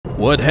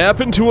What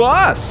happened to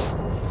us?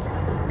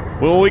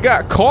 Well, we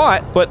got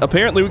caught, but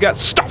apparently we got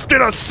stuffed in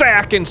a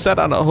sack and set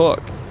on a hook.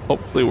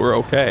 Hopefully we're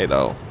okay,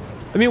 though.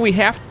 I mean, we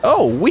have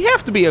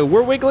to be.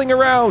 We're wiggling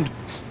around.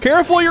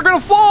 Careful, you're gonna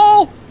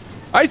fall.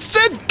 I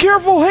said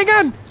careful. Hang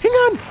on.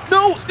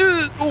 No.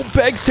 Oh,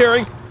 bag's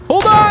tearing.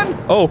 Hold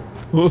on.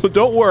 Oh,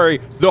 don't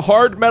worry. The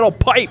hard metal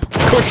pipe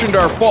cushioned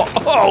our fall.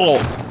 Oh,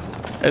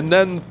 and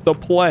then the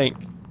plank.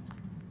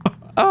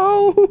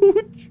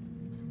 Ouch.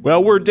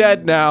 Well, we're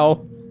dead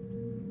now.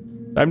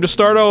 Time to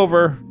start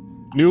over.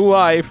 New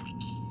life.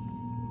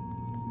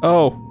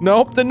 Oh,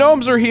 nope, the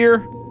gnomes are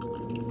here.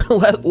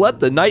 Let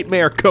the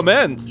nightmare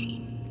commence.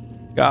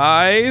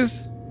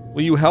 Guys,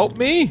 will you help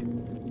me?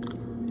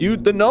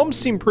 The gnomes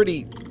seem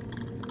pretty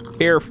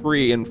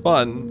carefree and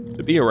fun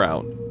to be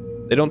around.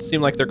 They don't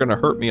seem like they're gonna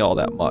hurt me all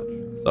that much.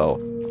 So,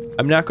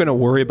 I'm not gonna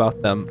worry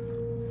about them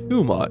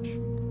too much.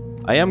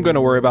 I am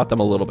gonna worry about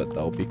them a little bit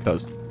though,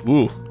 because,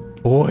 ooh,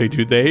 boy,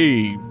 do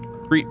they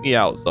creep me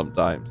out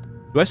sometimes.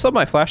 Do I still have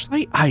my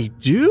flashlight? I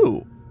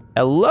do.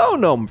 Hello,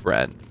 gnome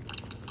friend.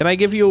 Can I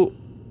give you...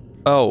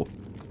 Oh.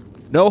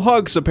 No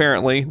hugs,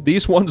 apparently.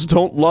 These ones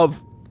don't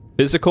love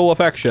physical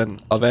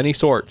affection of any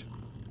sort.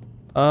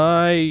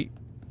 Hey.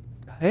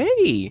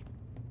 Hey,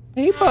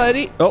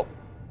 buddy. Oh.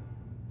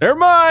 Never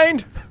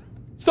mind.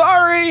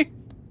 Sorry.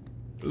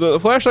 The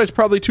flashlight's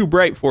probably too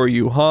bright for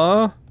you,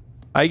 huh?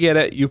 I get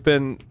it. You've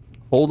been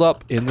holed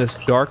up in this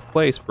dark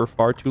place for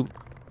far too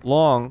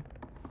long.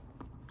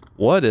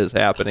 What is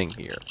happening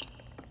here?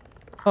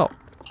 Oh.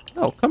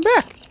 No, come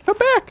back. Come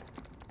back.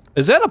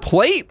 Is that a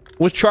plate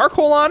with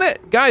charcoal on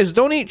it? Guys,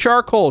 don't eat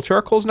charcoal.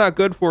 Charcoal's not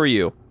good for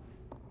you.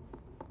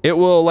 It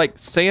will, like,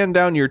 sand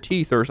down your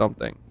teeth or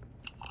something.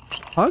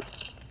 Hug?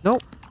 No.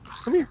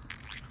 Come here.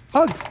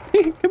 Hug.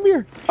 Come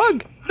here.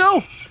 Hug.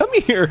 No.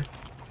 Come here.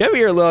 Come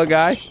here, little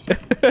guy.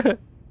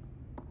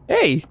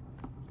 Hey.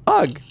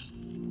 Hug.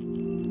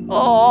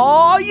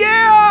 Oh,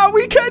 yeah.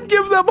 We can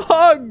give them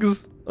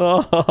hugs.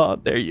 Oh,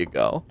 there you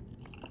go.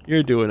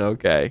 You're doing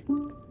okay.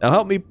 Now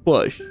help me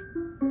push.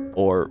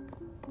 Or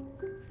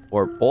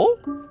pull?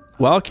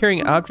 While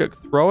carrying object,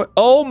 throw it.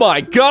 Oh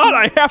my god,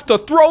 I have to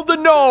throw the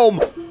gnome!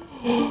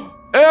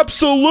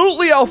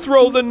 Absolutely, I'll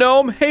throw the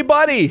gnome. Hey,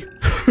 buddy,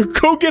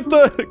 go get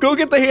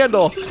the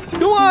handle.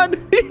 Go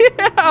on.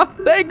 Yeah,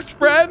 thanks,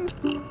 friend.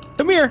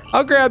 Come here,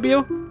 I'll grab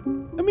you.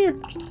 Come here.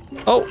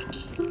 Oh,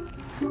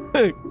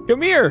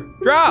 come here.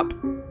 Drop.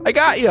 I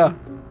got you.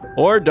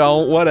 Or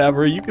don't.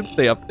 Whatever. You can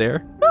stay up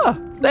there. Ah,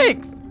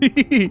 thanks.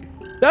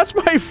 That's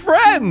my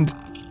friend.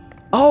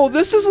 Oh,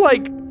 this is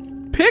like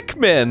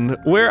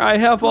Pikmin, where I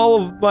have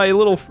all of my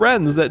little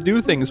friends that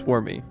do things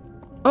for me.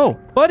 Oh,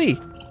 buddy,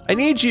 I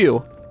need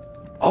you.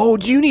 Oh,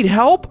 do you need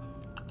help?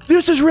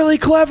 This is really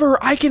clever.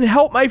 I can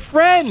help my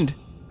friend.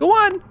 Go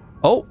on.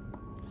 Oh,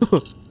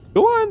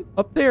 go on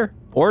up there.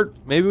 Or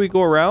maybe we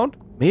go around.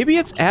 Maybe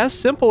it's as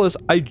simple as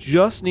I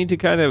just need to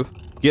kind of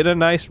get a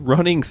nice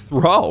running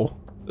throw.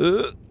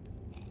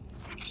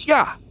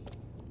 Yeah.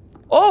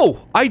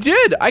 Oh, I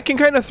did. I can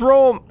kind of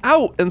throw them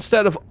out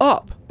instead of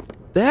up.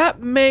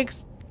 That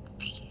makes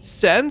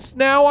sense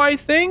now, I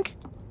think.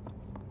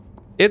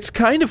 It's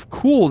kind of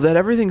cool that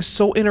everything's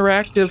so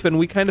interactive and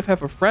we kind of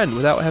have a friend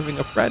without having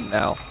a friend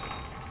now.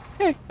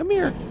 Hey, come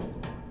here.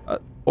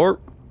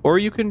 Or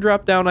you can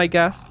drop down, I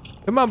guess.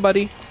 Come on,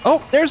 buddy.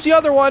 Oh, there's the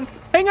other one.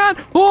 Hang on.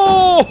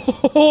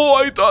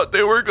 Oh, I thought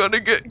they were gonna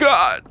get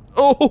caught.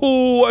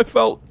 Oh, I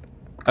felt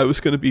I was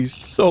gonna be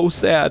so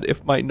sad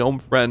if my gnome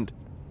friend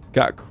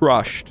got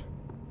crushed.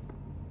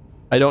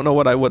 I don't know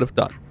what I would have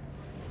done.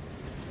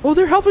 Oh,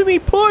 they're helping me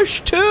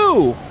push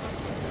too.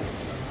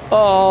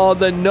 Oh,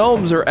 the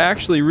gnomes are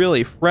actually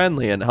really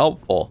friendly and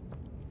helpful.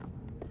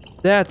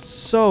 That's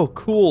so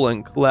cool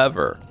and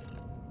clever.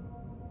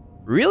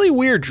 Really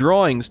weird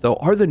drawings though.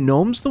 Are the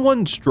gnomes the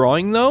ones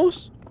drawing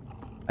those?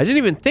 I didn't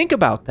even think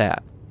about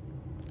that.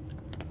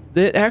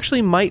 That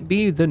actually might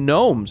be the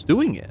gnomes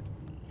doing it.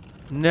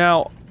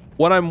 Now,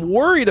 what I'm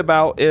worried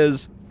about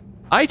is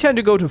I tend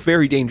to go to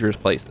very dangerous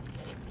places.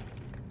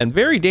 And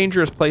very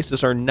dangerous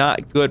places are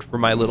not good for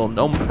my little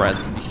gnome friends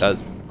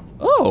because...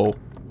 Oh,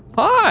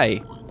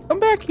 hi. Come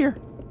back here.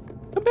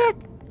 Come back.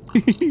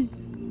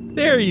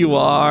 There you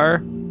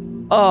are.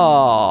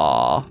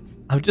 Aww.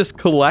 I'm just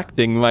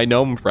collecting my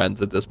gnome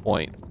friends at this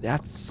point.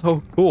 That's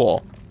so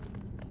cool.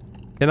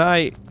 Can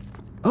I...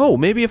 Oh,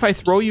 maybe if I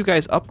throw you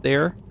guys up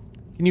there,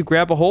 can you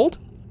grab a hold?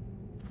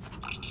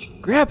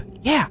 Grab.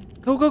 Yeah.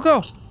 Go, go,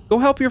 go. Go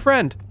help your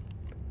friend.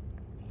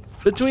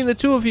 Between the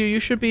two of you, you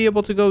should be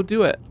able to go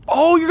do it.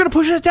 Oh, you're going to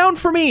push it down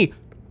for me.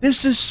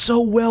 This is so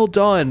well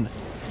done.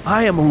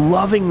 I am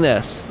loving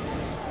this.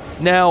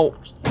 Now,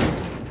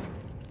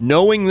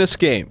 knowing this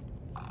game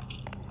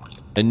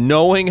and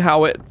knowing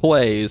how it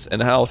plays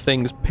and how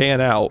things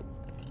pan out,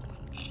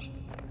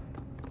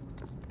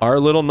 our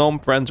little gnome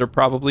friends are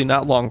probably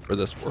not long for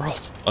this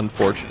world,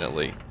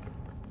 unfortunately.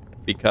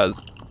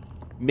 Because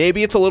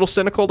maybe it's a little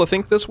cynical to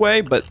think this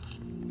way, but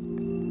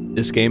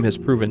this game has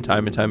proven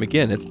time and time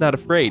again, it's not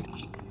afraid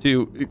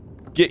to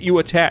get you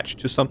attached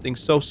to something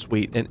so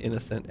sweet and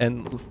innocent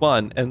and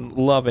fun and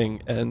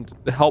loving and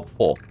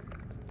helpful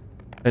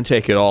and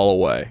take it all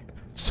away.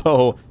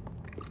 So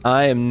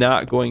I am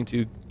not going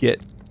to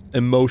get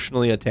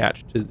emotionally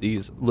attached to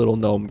these little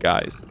gnome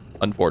guys,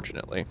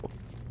 unfortunately.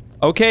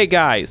 Okay,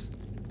 guys.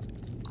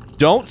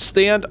 Don't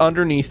stand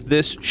underneath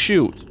this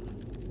chute.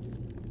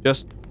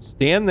 Just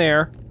stand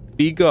there.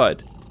 Be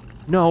good.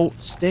 No,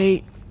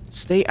 stay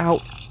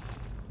out.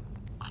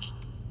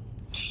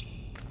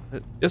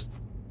 Just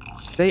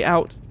stay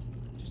out.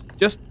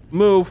 Just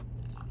move.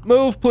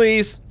 Move,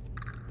 please.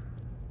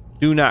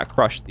 Do not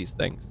crush these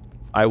things.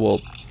 I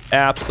will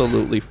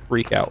absolutely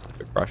freak out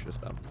if it crushes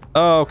them.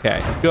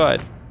 Okay,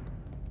 good.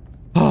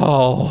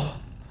 Oh,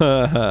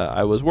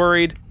 I was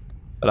worried,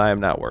 but I am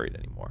not worried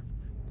anymore.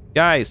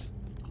 Guys,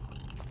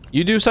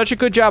 you do such a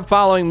good job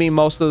following me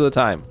most of the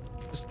time.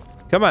 Just,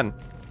 come on.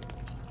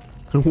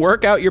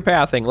 Work out your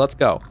pathing. Let's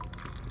go.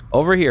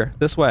 Over here,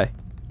 this way.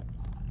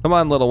 Come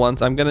on, little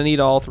ones. I'm gonna need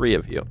all three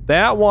of you.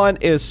 That one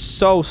is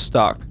so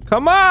stuck.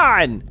 Come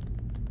on!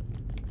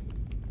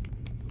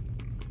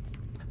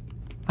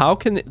 How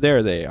can...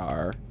 There they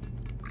are.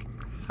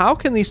 How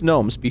can these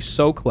gnomes be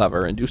so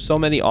clever and do so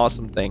many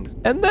awesome things?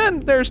 And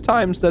then there's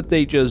times that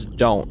they just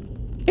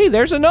don't. Hey,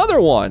 there's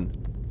another one.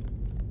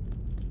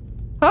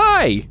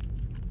 Hi!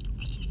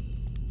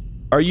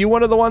 Are you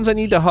one of the ones I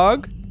need to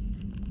hug?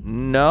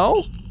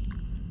 No?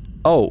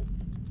 Oh,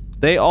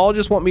 they all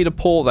just want me to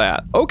pull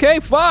that. Okay,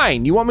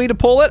 fine. You want me to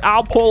pull it?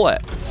 I'll pull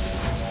it.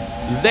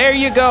 There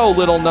you go,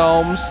 little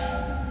gnomes.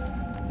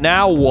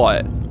 Now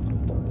what?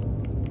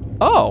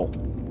 Oh.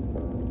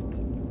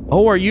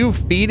 Oh, are you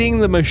feeding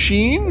the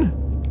machine?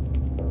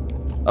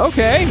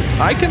 Okay,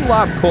 I can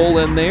lob coal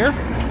in there.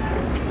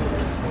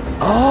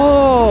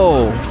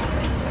 Oh.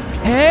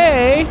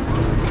 Hey.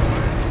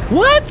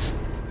 What?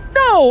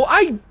 No,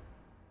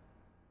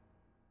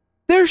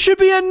 there should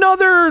be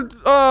another,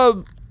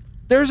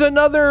 there's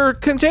another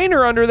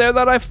container under there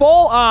that I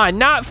fall on,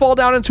 not fall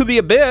down into the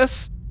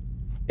abyss.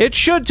 It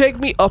should take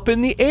me up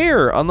in the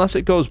air, unless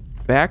it goes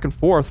back and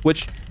forth,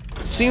 which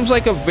seems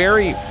like a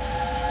very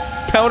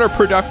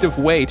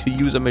counterproductive way to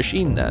use a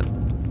machine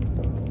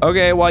then.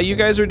 Okay, while you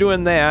guys are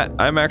doing that,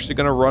 I'm actually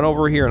gonna run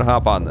over here and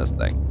hop on this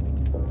thing.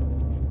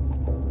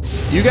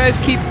 You guys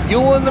keep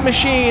fueling the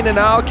machine and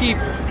I'll keep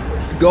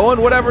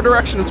going whatever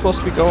direction it's supposed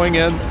to be going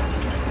in.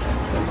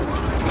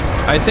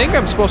 I think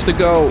I'm supposed to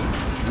go,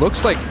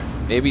 looks like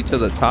maybe to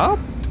the top?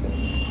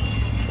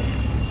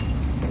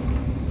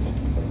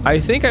 I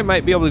think I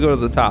might be able to go to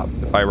the top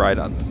if I ride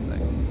on this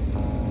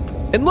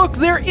thing. And look,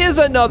 there is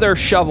another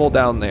shovel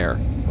down there.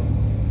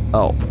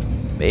 Oh,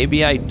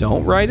 maybe I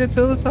don't ride it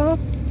to the top?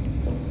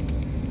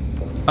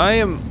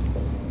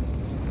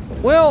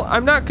 Well,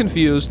 I'm not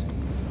confused.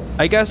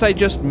 I guess I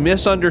just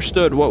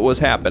misunderstood what was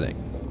happening.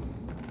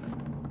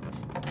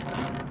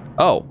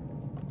 Oh,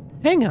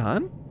 hang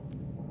on.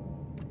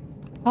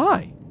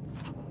 Hi.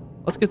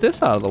 Let's get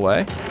this out of the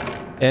way.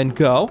 And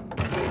go.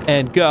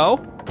 And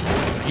go.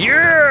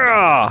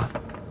 Yeah!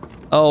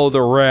 Oh,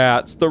 the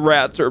rats. The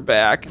rats are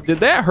back. Did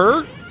that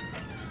hurt?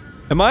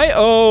 Am I?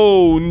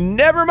 Oh,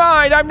 never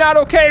mind. I'm not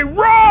okay.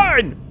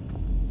 Run!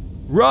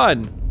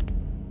 Run.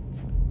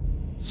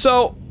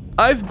 So,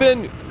 I've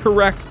been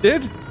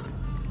corrected.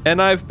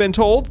 And I've been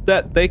told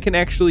that they can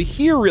actually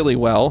hear really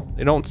well.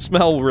 They don't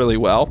smell really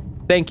well.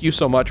 Thank you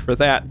so much for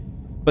that.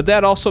 But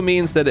that also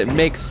means that it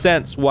makes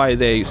sense why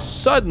they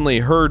suddenly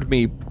heard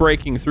me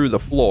breaking through the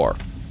floor.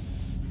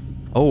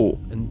 Oh,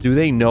 and do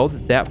they know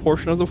that that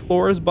portion of the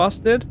floor is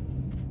busted?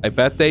 I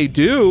bet they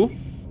do.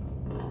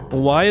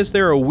 Why is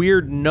there a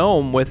weird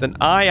gnome with an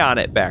eye on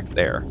it back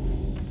there?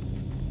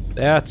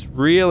 That's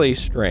really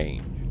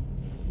strange.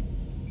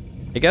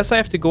 I guess I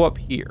have to go up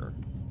here.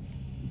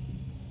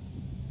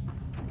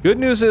 Good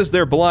news is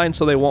they're blind,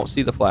 so they won't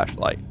see the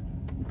flashlight.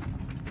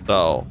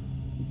 So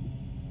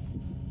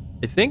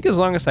I think as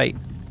long as I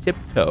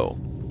tiptoe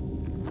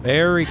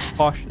very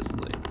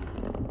cautiously,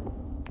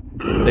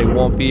 they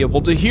won't be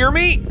able to hear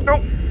me.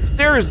 No,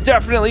 there's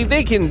definitely,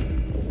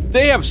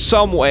 they have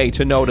some way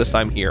to notice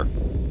I'm here.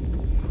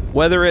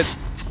 Whether it's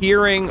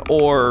hearing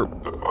or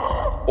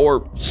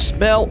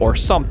smell or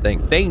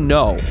something, they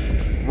know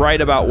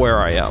right about where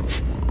I am.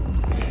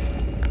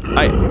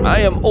 I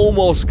am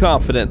almost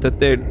confident that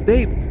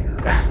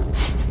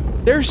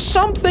there's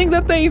something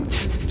that they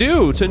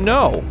do to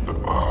know.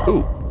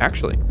 Ooh,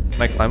 actually,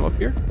 can I climb up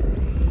here?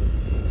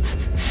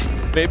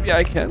 Maybe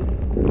I can.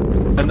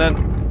 And then,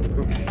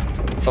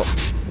 oh,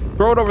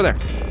 throw it over there.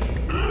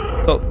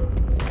 So,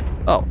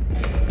 oh,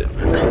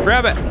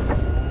 grab it.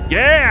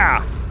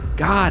 Yeah,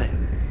 got it.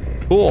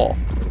 Cool.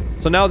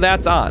 So now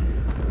that's on.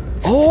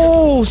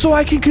 Oh, so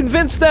I can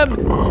convince them.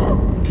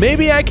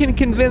 Maybe I can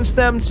convince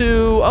them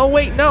to, oh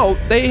wait, no,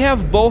 they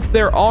have both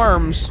their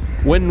arms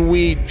when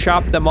we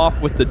chop them off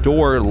with the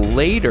door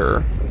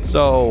later.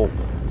 So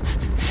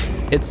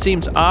it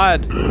seems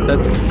odd that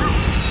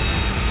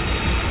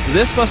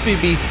this must be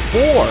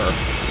before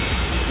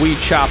we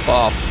chop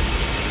off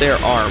their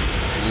arms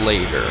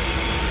later.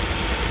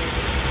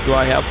 Do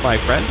I have my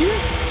friend here?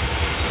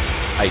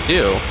 I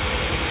do.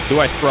 Do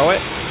I throw it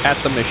at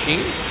the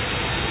machine?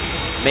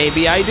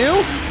 Maybe I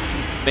do.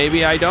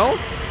 Maybe I don't.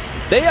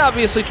 They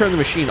obviously turn the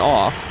machine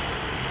off,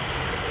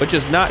 which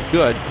is not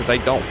good because I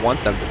don't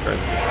want them to turn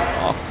the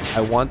machine off.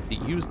 I want to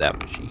use that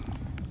machine.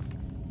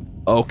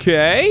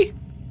 Okay.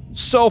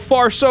 So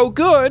far, so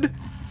good.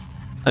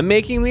 I'm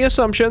making the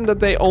assumption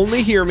that they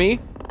only hear me.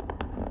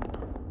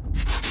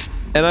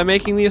 And I'm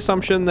making the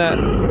assumption that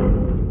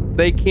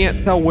they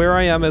can't tell where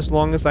I am as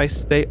long as I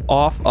stay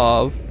off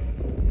of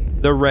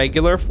the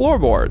regular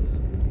floorboards.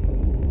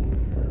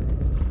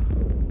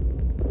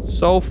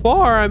 So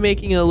far, I'm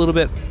making it a little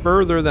bit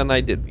further than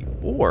I did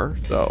before,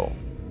 so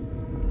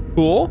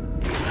cool.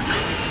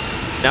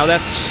 Now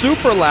that's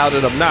super loud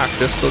and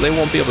obnoxious, so they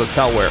won't be able to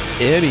tell where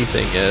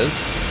anything is.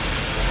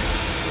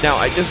 Now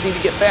I just need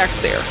to get back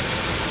there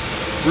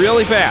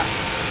really fast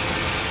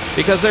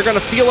because they're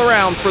gonna feel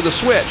around for the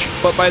switch,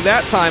 but by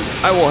that time,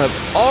 I will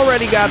have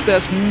already got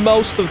this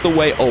most of the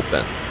way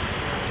open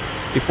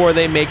before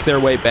they make their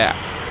way back.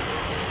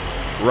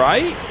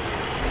 Right?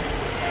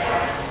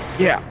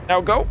 Yeah,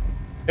 now go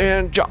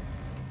and jump.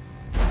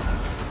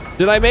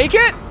 Did I make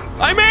it?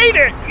 I made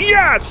it!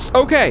 Yes!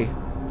 Okay.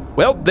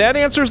 Well, that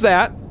answers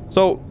that.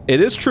 So, it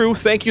is true.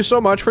 Thank you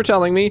so much for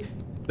telling me.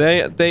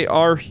 They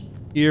are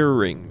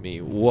hearing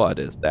me. What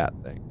is that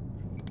thing?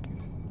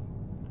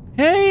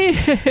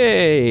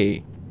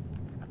 Hey!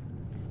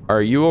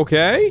 Are you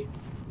okay?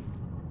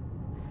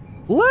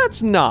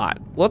 Let's not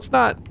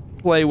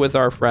play with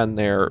our friend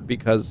there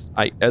because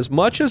as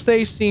much as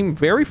they seem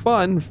very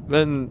fun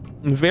and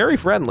very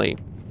friendly,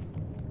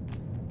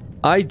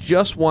 I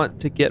just want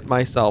to get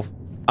myself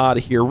out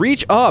of here.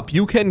 Reach up.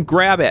 You can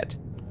grab it.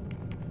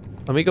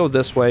 Let me go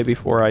this way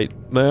before I...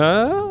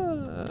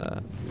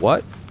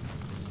 what?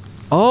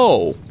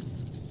 Oh.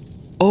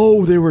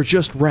 Oh, they were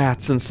just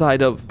rats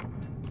inside of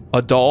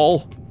a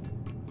doll.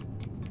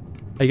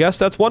 I guess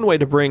that's one way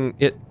to bring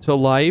it to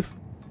life.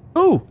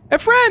 Ooh, a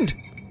friend.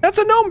 That's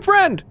a gnome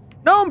friend.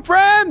 Gnome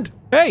friend.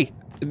 Hey,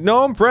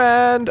 gnome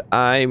friend.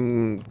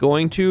 I'm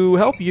going to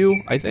help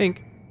you, I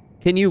think.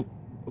 Can you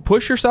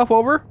push yourself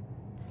over?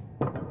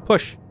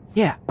 Push.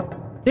 Yeah.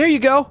 There you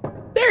go.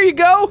 There you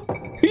go.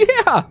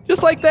 Yeah,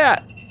 just like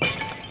that.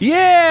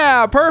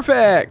 Yeah,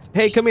 perfect.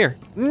 Hey, come here.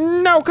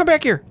 No, come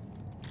back here.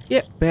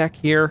 Get back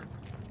here.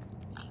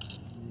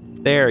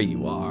 There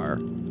you are.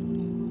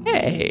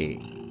 Hey,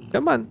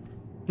 come on.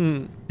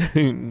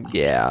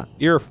 Yeah,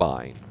 you're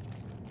fine.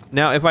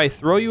 Now, if I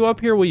throw you up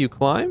here, will you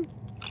climb?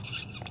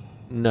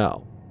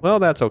 No. Well,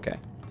 that's okay.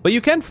 But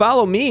you can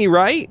follow me,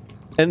 right?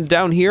 And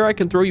down here, I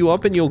can throw you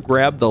up and you'll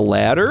grab the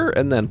ladder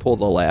and then pull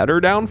the ladder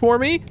down for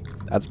me.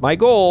 That's my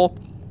goal.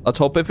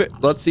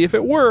 Let's see if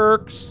it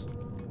works.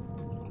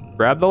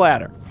 Grab the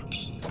ladder.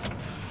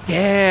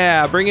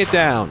 Yeah, bring it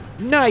down.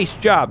 Nice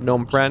job,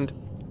 gnome friend.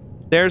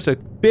 There's a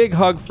big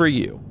hug for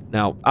you.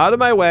 Now, out of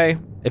my way.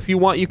 If you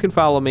want, you can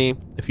follow me.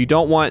 If you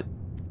don't want,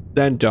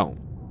 then don't.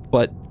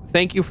 But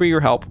thank you for your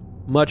help.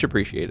 Much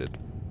appreciated.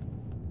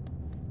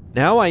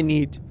 Now I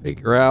need to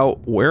figure out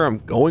where I'm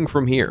going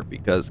from here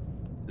because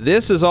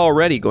this is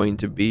already going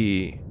to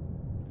be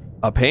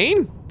a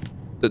pain?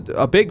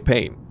 A big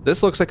pain.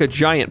 This looks like a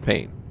giant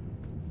pain.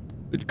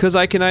 Because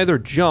I can either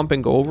jump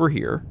and go over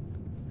here,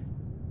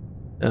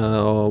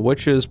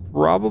 which is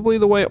probably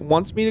the way it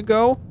wants me to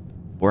go,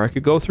 or I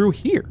could go through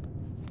here,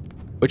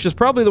 which is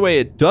probably the way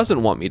it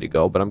doesn't want me to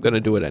go, but I'm going to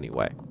do it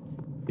anyway.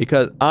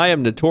 Because I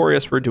am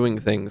notorious for doing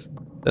things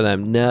that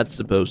I'm not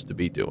supposed to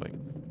be doing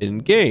in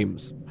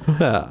games.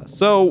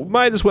 So,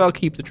 might as well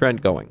keep the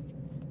trend going.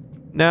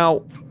 Now,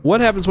 what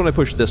happens when I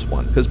push this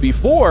one? Because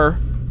before...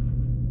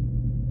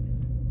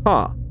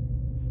 Huh.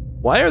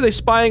 Why are they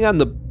spying on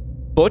the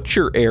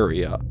butcher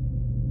area?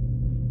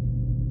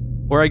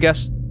 Or I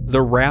guess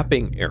the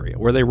wrapping area,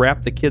 where they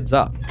wrap the kids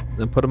up and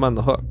then put them on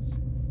the hooks.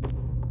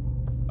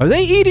 Are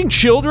they eating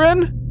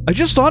children? I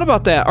just thought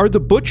about that. Are the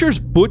butchers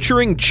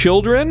butchering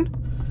children,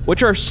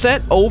 which are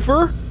sent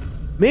over?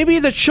 Maybe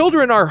the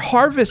children are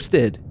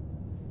harvested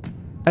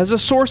as a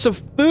source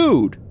of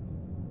food.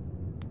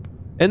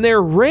 And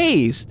they're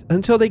raised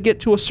until they get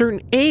to a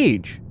certain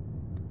age.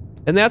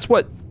 And that's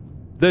what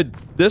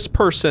this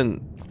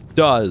person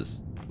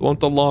does. The one with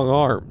the long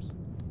arms.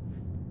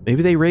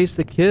 Maybe they raise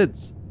the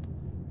kids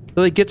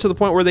till they get to the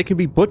point where they can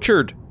be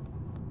butchered.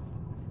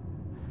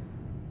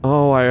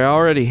 Oh, I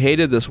already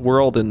hated this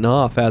world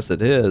enough as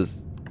it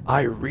is.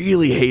 I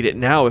really hate it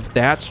now if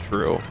that's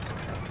true.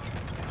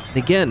 And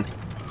again,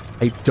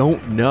 I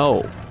don't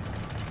know.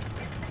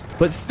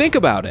 But think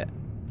about it.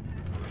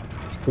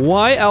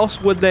 Why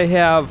else would they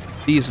have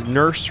these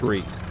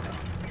nurseries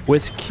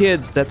with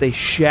kids that they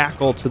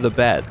shackle to the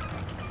bed?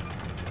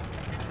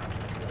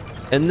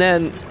 And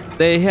then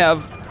they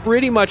have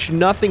pretty much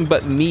nothing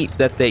but meat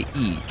that they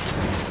eat.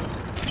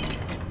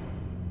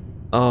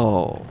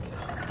 Oh.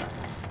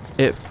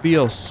 It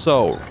feels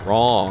so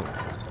wrong.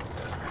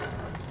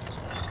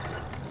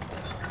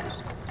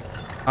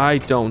 I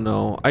don't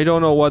know. I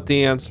don't know what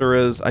the answer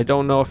is. I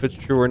don't know if it's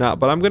true or not,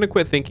 but I'm going to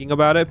quit thinking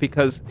about it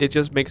because it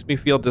just makes me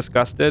feel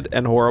disgusted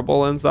and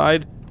horrible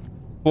inside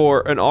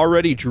for an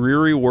already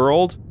dreary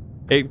world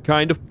it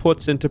kind of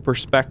puts into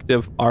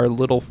perspective our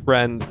little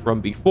friend from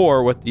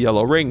before with the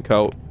yellow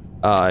raincoat.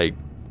 I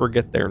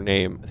forget their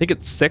name. I think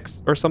it's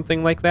 6 or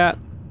something like that.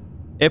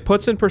 It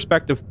puts in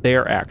perspective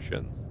their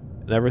actions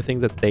and everything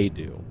that they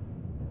do.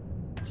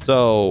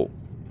 So,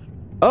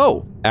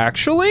 oh,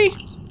 actually,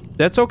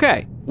 that's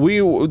okay.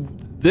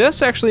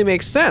 This actually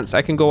makes sense.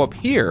 I can go up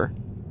here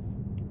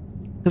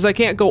because I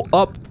can't go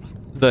up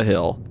the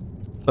hill,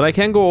 but I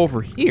can go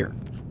over here.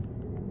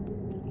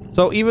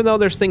 So even though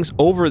there's things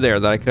over there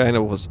that I kind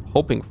of was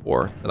hoping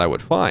for that I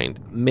would find,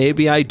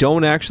 maybe I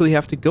don't actually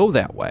have to go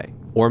that way.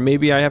 Or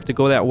maybe I have to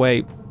go that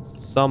way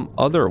some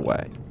other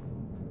way.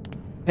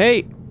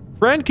 Hey,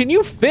 friend, can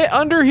you fit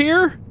under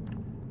here?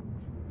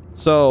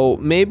 So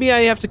maybe I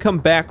have to come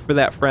back for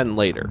that friend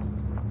later.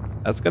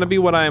 That's going to be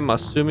what I'm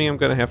assuming I'm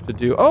going to have to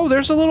do. Oh,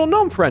 there's a little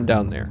gnome friend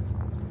down there.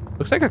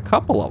 Looks like a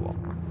couple of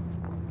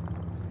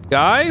them.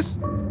 Guys?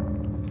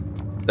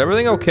 Is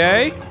everything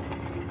okay?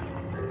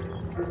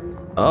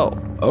 Oh,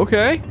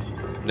 okay.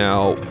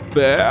 Now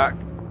back.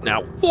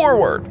 Now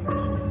forward.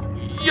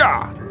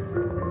 Yeah.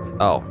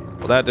 Oh,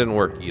 well that didn't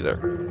work either.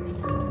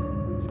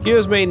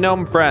 Excuse me,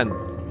 gnome friends.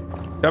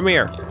 Come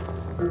here.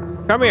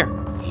 Come here.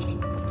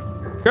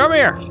 Come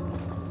here.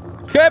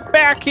 Get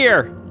back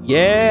here.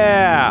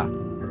 Yeah.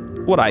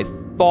 What I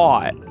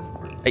thought.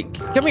 Hey,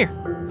 come here.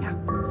 Yeah.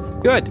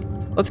 Good.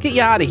 Let's get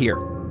you out of here.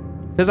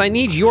 Because I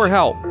need your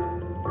help.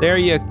 There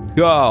you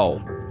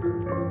go.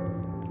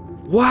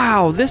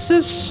 Wow, this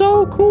is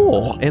so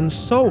cool and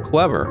so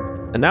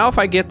clever. And now if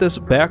I get this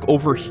back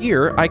over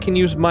here, I can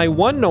use my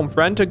one gnome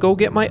friend to go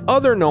get my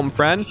other gnome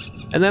friend,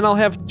 and then I'll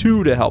have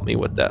 2 to help me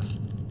with this.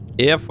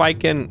 If I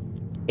can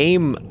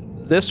aim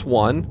this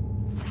one,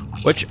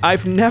 which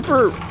I've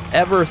never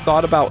ever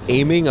thought about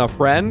aiming a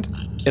friend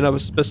in a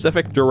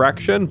specific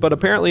direction, but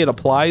apparently it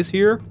applies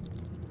here.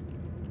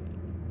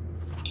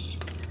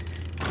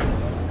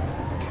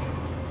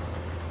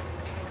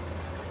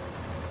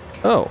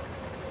 Oh.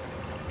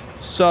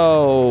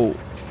 So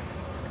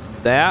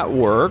that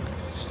worked.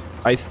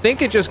 I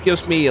think it just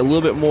gives me a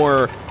little bit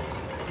more,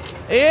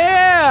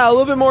 yeah, a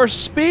little bit more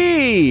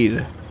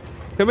speed.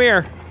 Come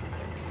here.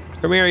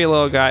 Come here, you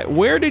little guy.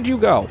 Where did you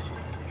go?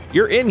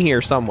 You're in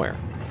here somewhere.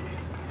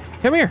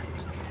 Come here.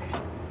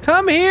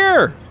 Come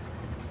here.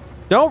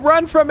 Don't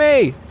run from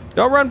me.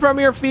 Don't run from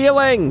your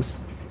feelings.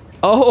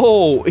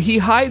 Oh, he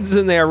hides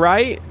in there,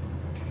 right?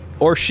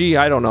 Or she,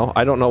 I don't know.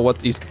 I don't know what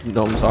these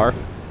gnomes are.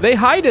 They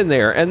hide in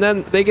there, and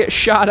then they get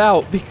shot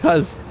out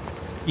because,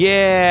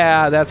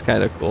 yeah, that's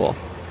kind of cool.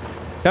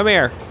 Come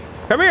here.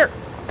 Come here.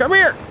 Come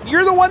here.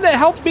 You're the one that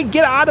helped me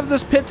get out of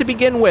this pit to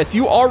begin with.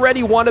 You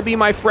already want to be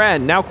my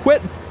friend. Now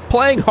quit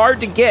playing hard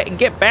to get and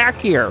get back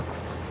here.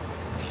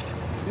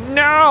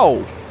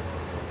 No.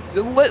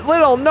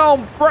 Little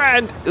gnome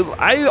friend.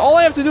 All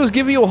I have to do is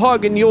give you a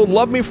hug, and you'll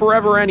love me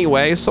forever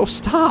anyway, so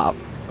stop.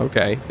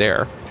 Okay,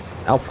 there.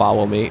 Now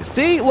follow me.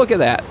 See, look at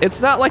that. It's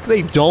not like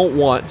they don't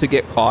want to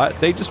get caught.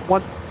 They just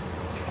want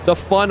the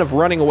fun of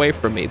running away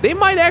from me. They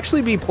might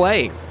actually be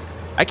playing.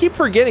 I keep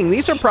forgetting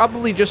these are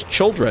probably just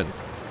children.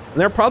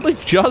 And they're probably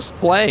just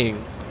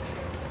playing.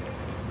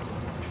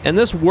 And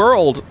this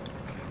world,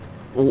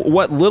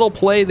 what little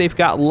play they've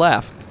got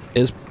left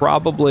is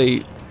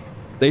probably,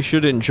 they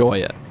should enjoy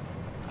it.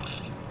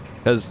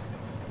 Because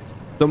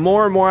the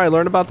more and more I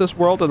learn about this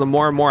world and the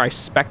more I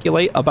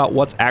speculate about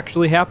what's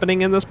actually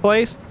happening in this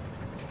place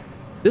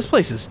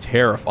is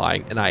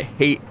terrifying, and I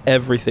hate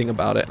everything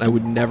about it, and I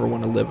would never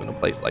want to live in a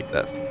place like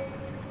this.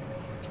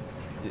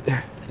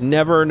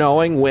 Never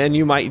knowing when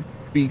you might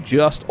be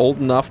just old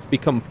enough to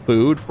become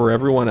food for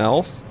everyone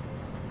else.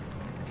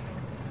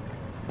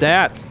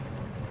 That's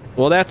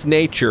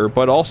nature,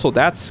 but also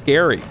that's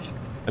scary.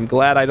 I'm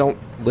glad I don't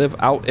live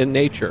out in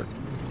nature.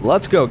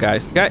 Let's go,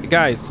 guys.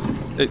 Guys,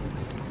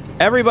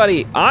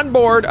 everybody on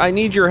board, I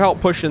need your help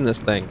pushing this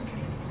thing.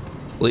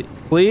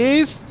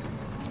 Please?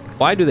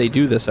 Why do they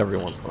do this every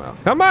once in a while?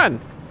 Come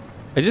on!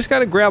 I just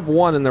gotta grab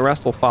one and the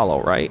rest will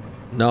follow, right?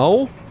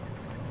 No?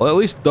 Well, at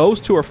least those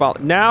 2 are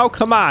following. Now,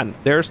 come on.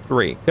 There's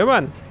 3. Come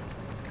on.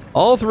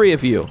 All 3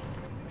 of you.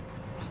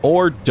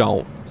 Or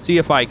don't. See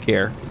if I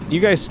care. You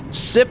guys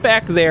sit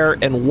back there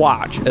and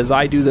watch as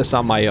I do this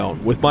on my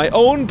own. With my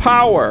own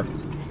power.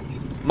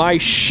 My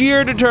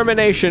sheer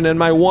determination and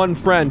my one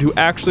friend who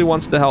actually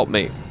wants to help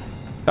me.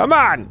 Come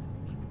on!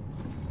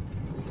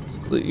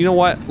 You know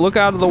what? Look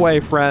out of the way,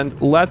 friend.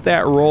 Let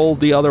that roll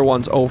the other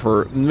ones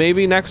over.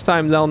 Maybe next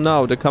time they'll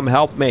know to come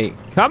help me.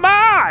 Come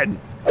on!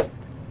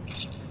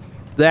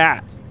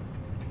 That.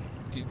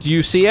 Do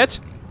you see it?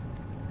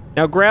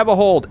 Now grab a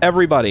hold,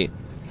 everybody.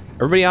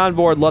 Everybody on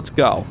board, let's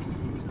go.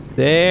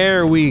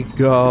 There we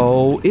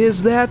go.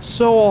 Is that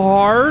so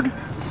hard?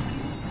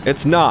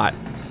 It's not.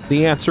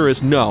 The answer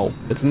is no.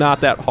 It's not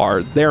that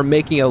hard. They're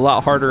making it a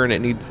lot harder than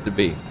it needed to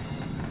be.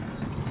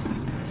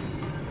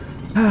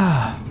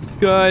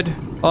 Good.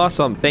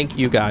 Awesome. Thank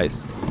you,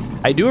 guys.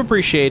 I do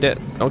appreciate it.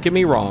 Don't get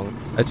me wrong.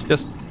 It's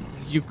just,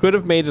 you could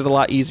have made it a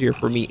lot easier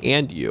for me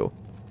and you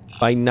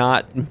by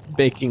not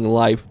making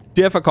life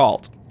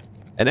difficult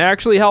and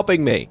actually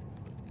helping me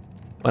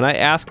when I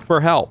ask for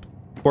help.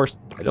 Of course,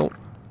 I don't,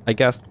 I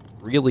guess,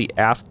 really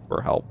ask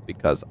for help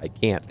because I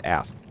can't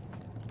ask.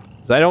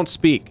 Because I don't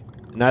speak.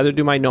 Neither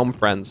do my gnome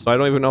friends, so I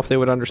don't even know if they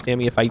would understand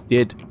me if I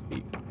did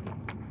speak.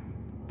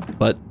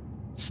 But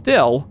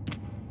still,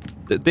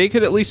 they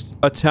could at least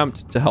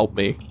attempt to help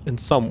me in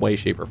some way,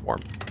 shape, or form.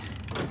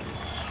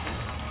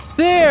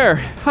 There!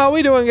 How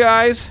we doing,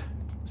 guys?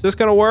 Is this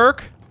gonna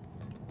work?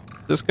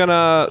 Is this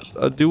gonna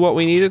do what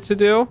we need it to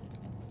do?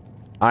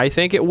 I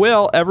think it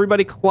will.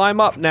 Everybody climb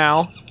up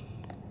now.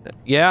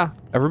 Yeah,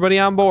 everybody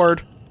on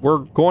board. We're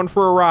going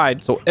for a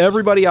ride, so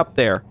everybody up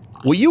there.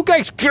 Will you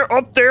guys get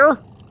up there?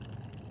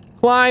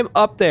 Climb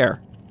up there.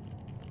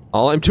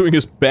 All I'm doing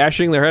is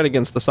bashing their head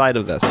against the side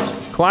of this.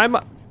 Climb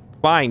up.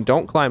 Fine,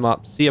 don't climb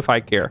up. See if I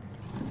care.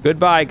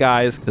 Goodbye,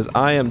 guys, because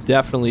I am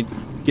definitely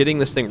getting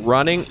this thing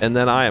running, and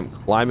then I am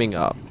climbing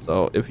up.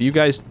 So if you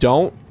guys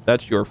don't,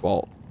 that's your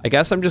fault. I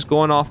guess I'm just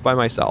going off by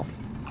myself.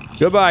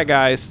 Goodbye,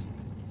 guys.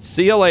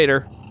 See you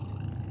later.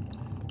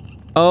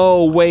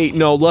 Oh, wait,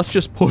 no, let's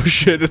just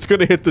push it. It's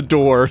gonna hit the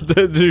door.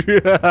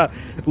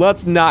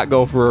 Let's not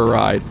go for a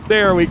ride.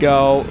 There we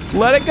go.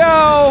 Let it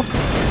go.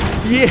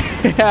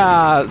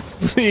 Yeah,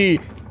 see,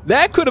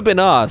 that could have been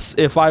us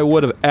if I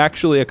would have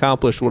actually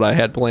accomplished what I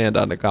had planned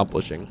on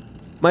accomplishing.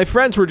 My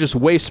friends were just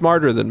way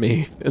smarter than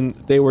me, and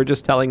they were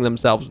just telling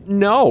themselves,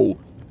 no,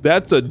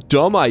 that's a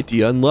dumb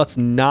idea, and let's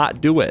not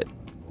do it.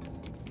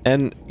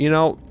 And, you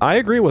know, I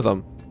agree with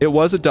them. It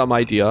was a dumb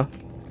idea,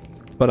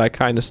 but I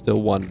kind of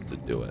still wanted to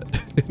do it.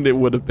 And it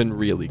would have been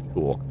really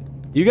cool.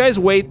 You guys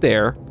wait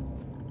there,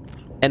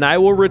 and I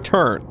will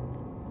return.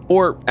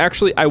 Or,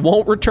 actually, I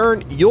won't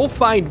return. You'll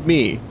find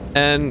me,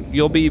 and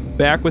you'll be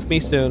back with me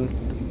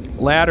soon.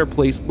 Ladder,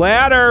 please.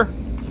 Ladder!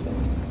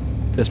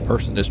 This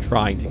person is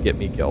trying to get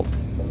me killed.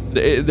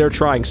 They're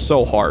trying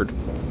so hard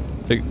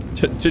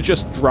to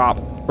just drop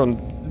from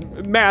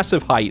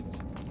massive heights.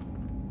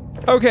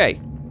 Okay.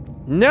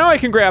 Now I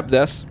can grab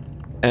this,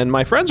 and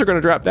my friends are going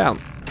to drop down.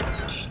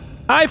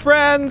 Hi,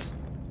 friends!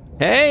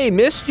 Hey,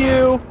 missed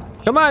you!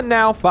 Come on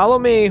now, follow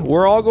me.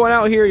 We're all going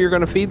out here. You're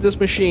going to feed this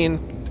machine.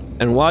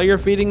 And while you're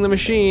feeding the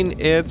machine,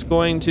 it's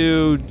going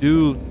to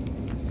do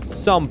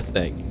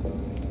something.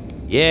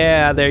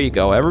 Yeah, there you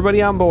go.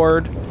 Everybody on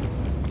board.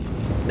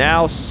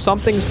 Now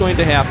something's going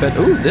to happen.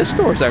 Ooh, this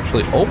door's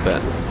actually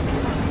open.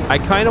 I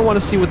kind of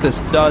want to see what this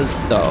does,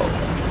 though.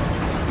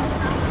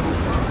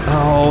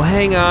 Oh,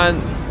 hang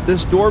on.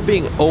 This door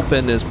being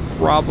open is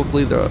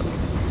probably the...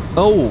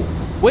 Oh,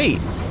 wait.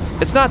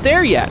 It's not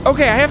there yet.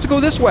 Okay, I have to go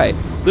this way.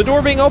 The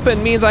door being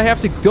open means I have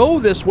to go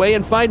this way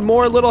and find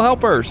more little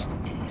helpers.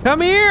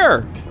 Come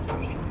here!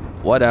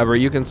 Whatever,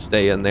 you can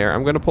stay in there.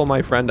 I'm going to pull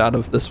my friend out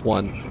of this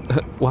one.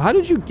 Well, how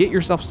did you get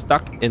yourself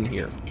stuck in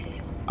here?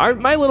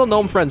 My little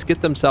gnome friends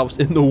get themselves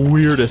in the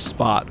weirdest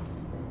spots.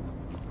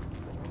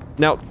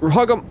 Now,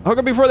 hug them. Hug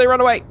them before they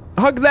run away.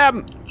 Hug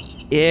them.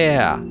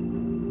 Yeah.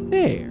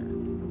 There.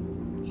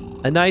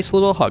 A nice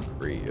little hug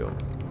for you.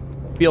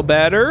 Feel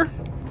better?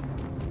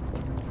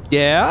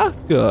 Yeah?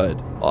 Good.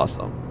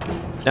 Awesome.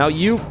 Now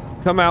you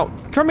come out.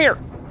 Come here.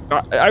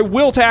 I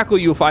will tackle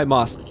you if I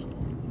must.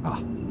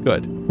 Ah,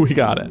 good. We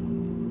got it.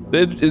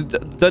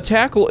 The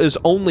tackle is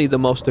only the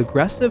most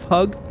aggressive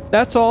hug.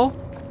 That's all.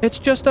 It's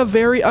just a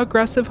very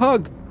aggressive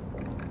hug.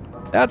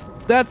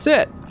 That's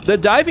it. The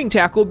diving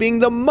tackle being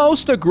the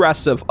most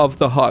aggressive of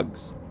the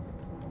hugs.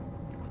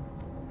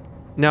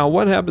 Now,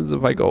 what happens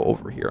if I go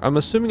over here? I'm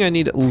assuming I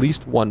need at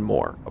least one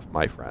more of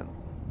my friends.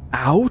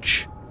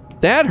 Ouch.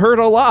 That hurt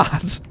a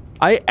lot.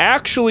 I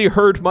actually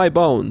hurt my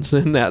bones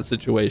in that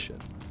situation.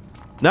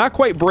 Not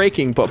quite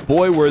breaking, but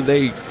boy, were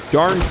they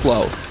darn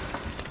close.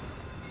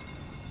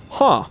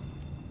 Huh.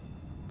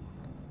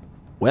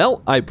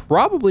 Well, I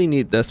probably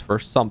need this for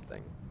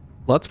something.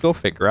 Let's go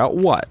figure out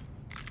what.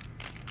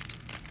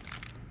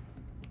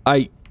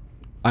 I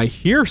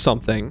hear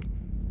something.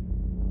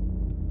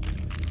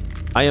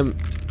 I am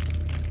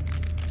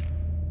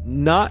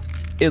not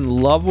in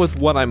love with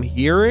what I'm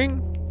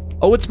hearing.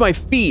 Oh, it's my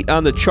feet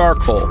on the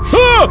charcoal.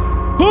 Ah!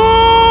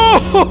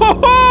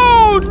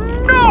 Oh,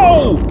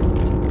 no!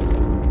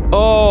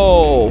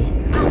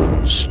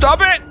 Oh.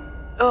 Stop it!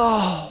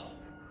 Oh.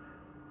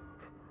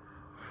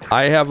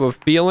 I have a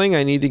feeling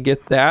I need to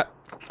get that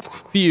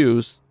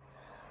fuse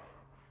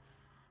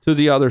to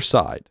the other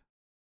side.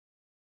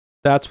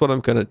 That's what I'm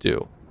gonna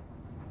do.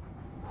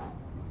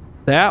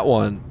 That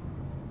one,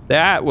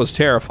 that was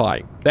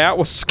terrifying. That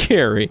was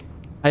scary.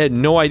 I had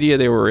no idea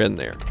they were in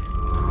there.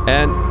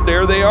 And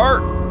there they are.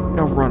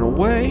 Now run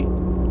away.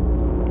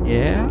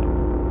 Yeah.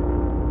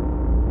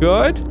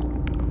 Good.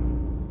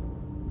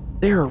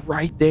 They're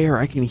right there.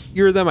 I can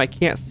hear them. I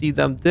can't see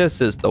them.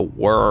 This is the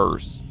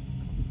worst.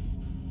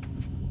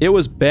 It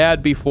was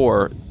bad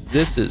before.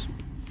 This is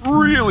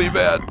really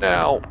bad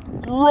now.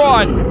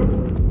 Run!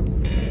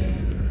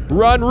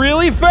 Run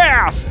really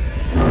fast!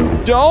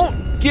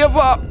 Don't give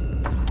up!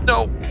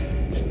 No.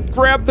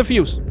 Grab the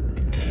fuse.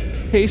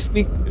 Hey,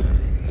 sneak.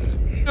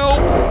 No!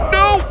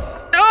 No!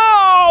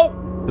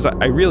 No! Because I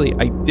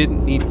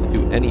didn't need to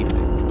do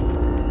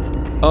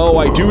anything. Oh,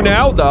 I do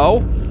now, though.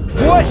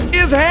 What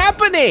is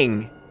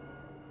happening?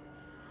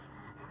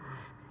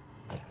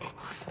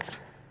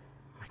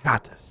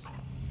 got this.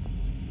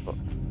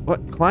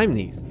 What? Climb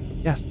these.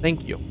 Yes,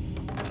 thank you.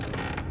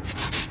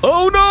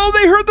 Oh no,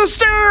 they hurt the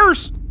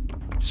stairs!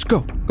 Just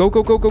go. Go,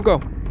 go, go, go, go.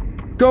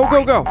 Go,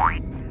 go, go.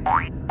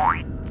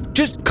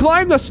 Just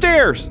climb the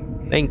stairs.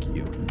 Thank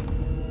you.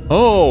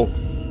 Oh,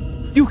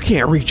 you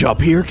can't reach up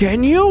here,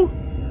 can you?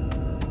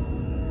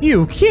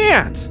 You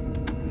can't.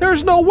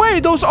 There's no way.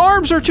 Those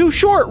arms are too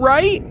short,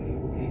 right?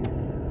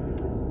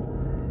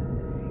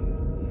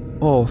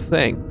 Oh,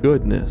 thank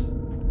goodness.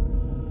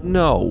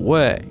 No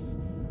way.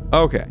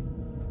 Okay.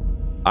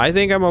 I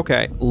think I'm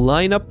okay.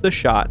 Line up the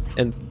shot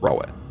and throw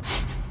it.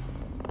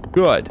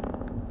 Good.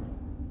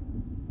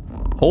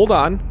 Hold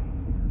on.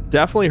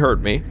 Definitely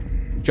hurt me.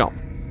 Jump.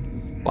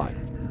 Fly.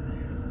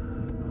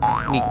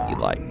 Sneaky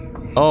like.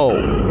 Oh,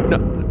 no,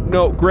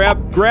 no,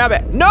 grab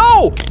it.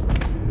 No!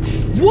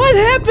 What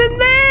happened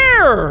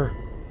there?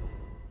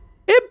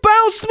 It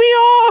bounced me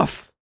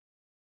off.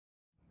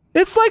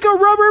 It's like a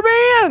rubber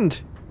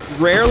band.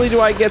 Rarely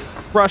do I get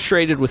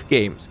frustrated with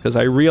games because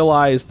I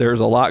realize there's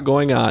a lot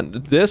going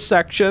on. This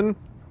section.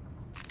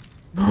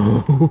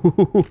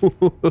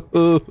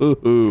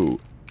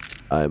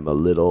 I'm a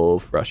little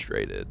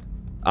frustrated.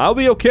 I'll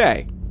be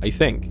okay, I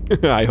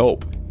think. I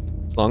hope.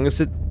 As long as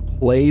it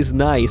plays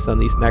nice on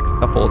these next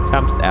couple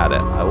attempts at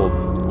it, I will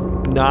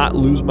not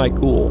lose my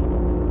cool.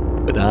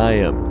 But I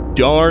am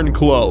darn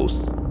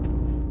close.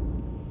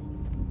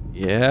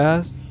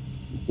 Yes.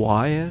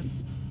 Quiet.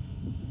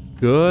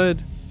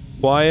 Good.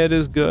 Quiet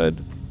is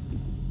good.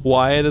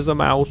 Quiet as a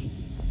mouse.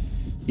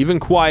 Even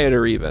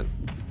quieter even.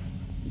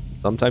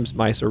 Sometimes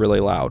mice are really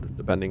loud,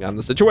 depending on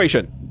the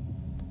situation.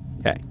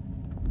 Okay.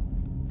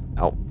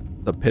 Now,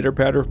 the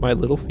pitter-patter of my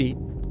little feet.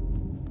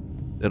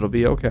 It'll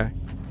be okay.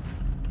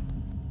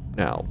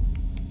 Now,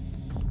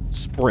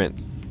 sprint.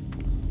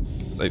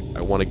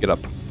 I want to get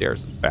up the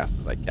stairs as fast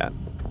as I can.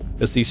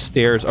 Because these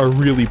stairs are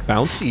really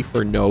bouncy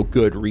for no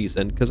good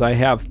reason. Because I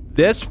have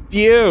this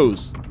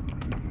fuse.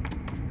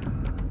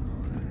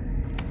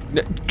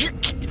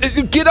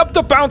 Get up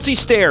the bouncy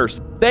stairs.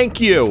 Thank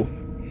you.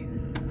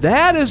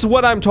 That is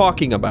what I'm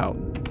talking about.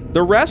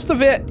 The rest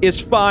of it is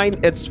fine.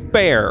 It's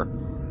fair.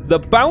 The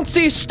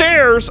bouncy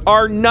stairs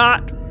are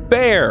not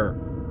fair.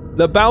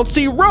 The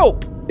bouncy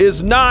rope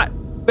is not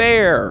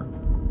fair.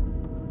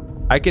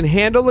 I can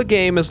handle a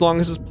game as long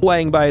as it's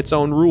playing by its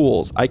own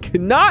rules. I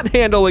cannot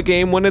handle a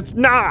game when it's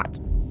not.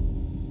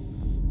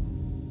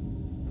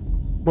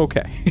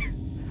 Okay.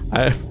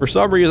 For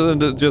some reason,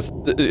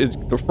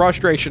 the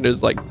frustration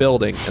is like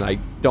building, and I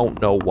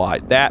don't know why.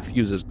 That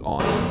fuse is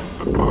gone.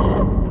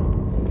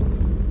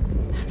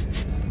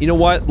 You know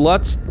what?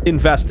 Let's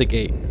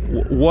investigate.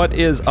 What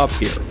is up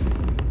here?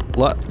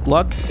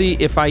 Let's see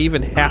if I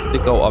even have to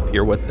go up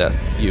here with this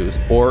fuse,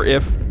 or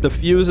if the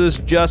fuse is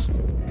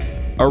just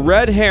a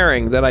red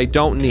herring that I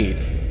don't need.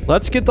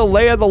 Let's get the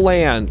lay of the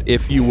land,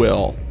 if you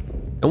will.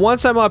 And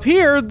once I'm up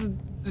here,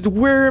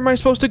 where am I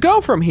supposed to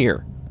go from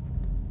here?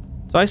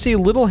 So I see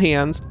little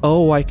hands.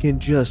 Oh, I can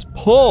just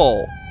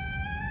pull.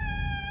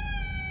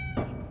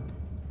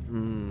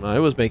 I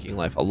was making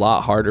life a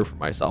lot harder for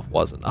myself,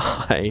 wasn't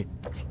I?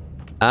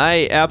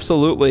 I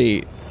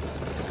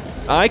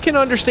can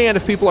understand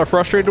if people are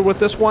frustrated with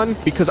this one,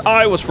 because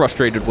I was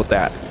frustrated with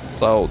that.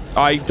 So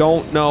I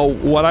don't know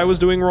what I was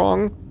doing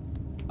wrong.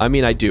 I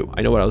mean, I do.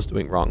 I know what I was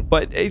doing wrong.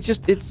 But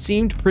it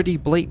seemed pretty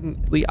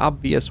blatantly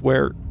obvious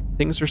where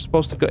things are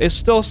supposed to go. It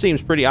still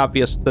seems pretty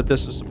obvious that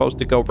this is supposed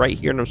to go right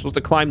here, and I'm supposed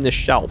to climb this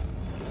shelf.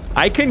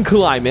 I can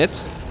climb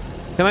it.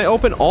 Can I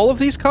open all of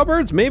these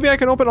cupboards? Maybe I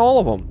can open all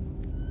of them.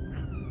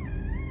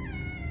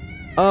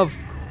 Of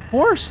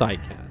course I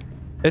can.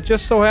 It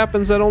just so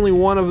happens that only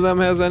one of them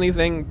has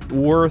anything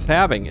worth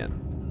having in.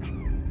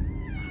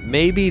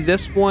 Maybe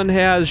this one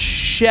has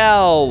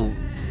shelves.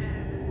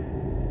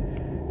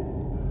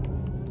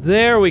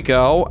 There we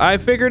go. I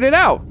figured it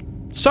out.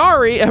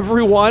 Sorry,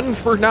 everyone,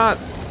 for not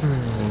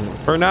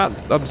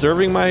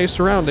observing my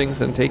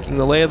surroundings and taking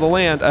the lay of the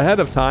land ahead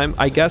of time.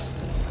 I guess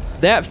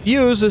that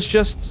fuse is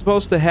just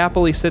supposed to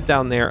happily sit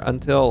down there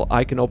until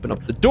I can open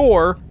up the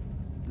door.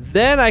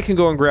 Then I can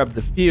go and grab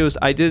the fuse.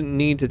 I didn't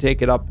need to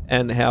take it up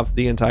and have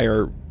the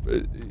entire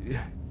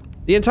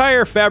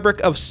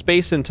fabric of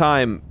space and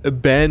time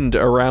bend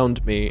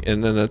around me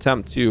in an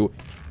attempt to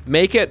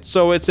make it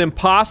so it's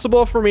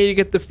impossible for me to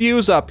get the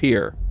fuse up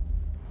here.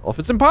 Well, if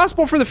it's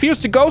impossible for the fuse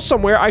to go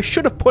somewhere, I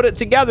should have put it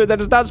together that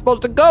it's not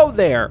supposed to go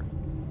there.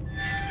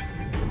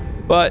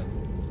 But,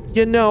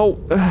 you know,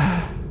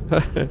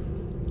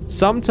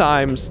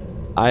 sometimes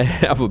I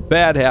have a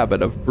bad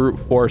habit of brute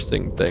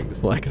forcing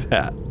things like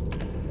that,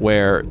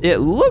 where it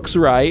looks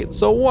right,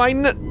 so why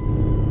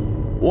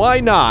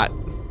not?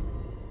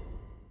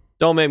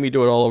 Don't make me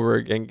do it all over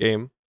again,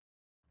 game.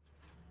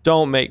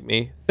 Don't make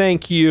me.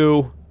 Thank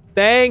you.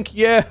 Thank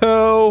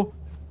you.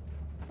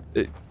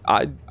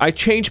 I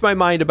changed my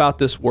mind about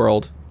this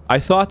world. I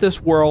thought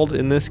this world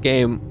in this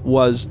game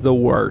was the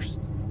worst.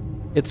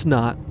 It's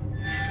not.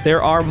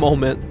 There are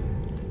moments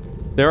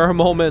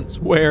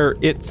where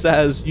it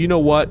says, you know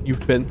what,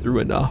 you've been through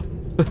enough.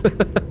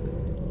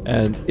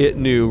 And it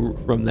knew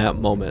from that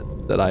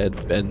moment that I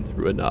had been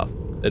through enough.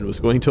 and was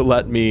going to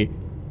let me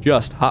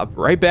just hop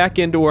right back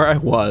into where I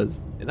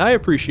was. And I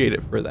appreciate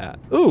it for that.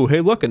 Ooh,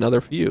 hey, look,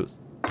 another fuse.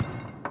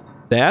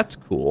 That's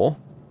cool.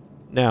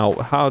 Now,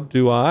 how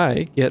do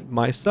I get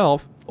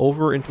myself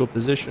over into a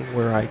position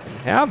where I can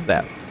have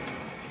that?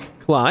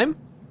 Climb.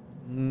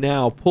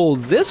 Now pull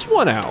this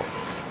one out.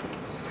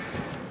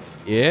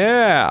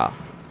 Yeah.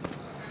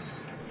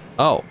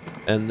 Oh,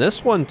 and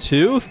this one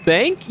too.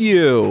 Thank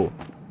you.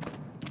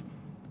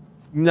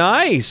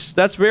 Nice.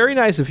 That's very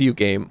nice of you,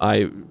 game.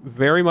 I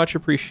very much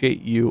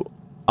appreciate you.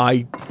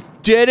 I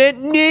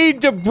didn't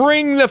need to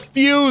bring the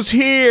fuse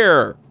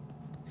here.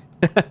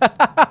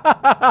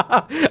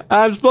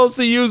 I'm supposed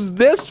to use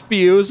this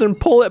fuse and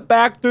pull it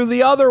back through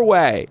the other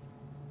way.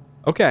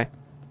 Okay.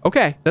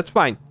 Okay, that's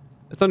fine.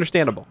 That's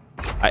understandable.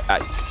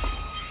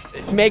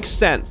 It makes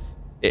sense.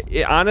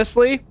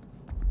 Honestly,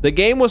 the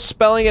game was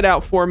spelling it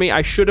out for me.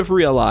 I should have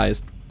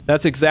realized.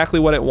 That's exactly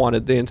what it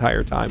wanted the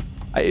entire time.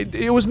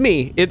 It was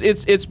me.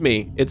 It's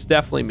me. It's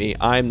definitely me.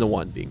 I'm the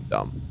one being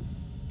dumb.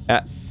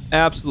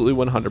 Absolutely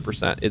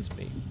 100%. It's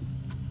me.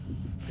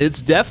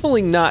 It's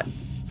definitely not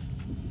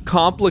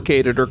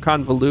complicated or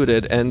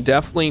convoluted, and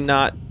definitely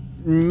not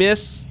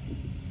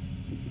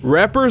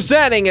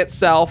misrepresenting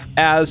itself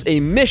as a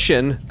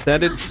mission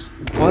that it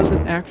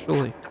wasn't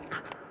actually.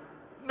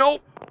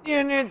 Nope.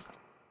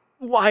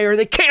 Why are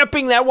they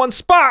camping that one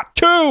spot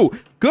too?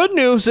 Good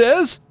news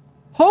is,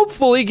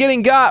 hopefully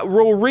getting got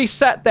will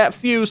reset that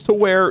fuse to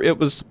where it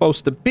was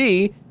supposed to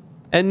be,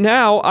 and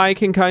now I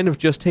can kind of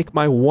just take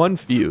my one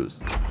fuse.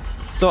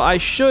 So I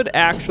should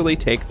actually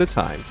take the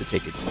time to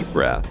take a deep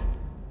breath,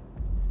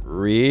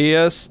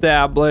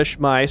 reestablish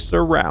my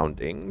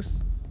surroundings,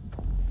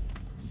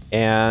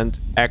 and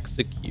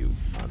execute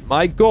on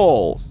my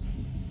goals.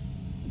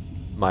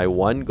 My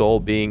one goal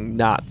being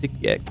not to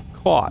get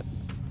caught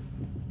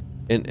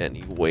in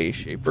any way,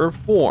 shape, or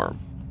form.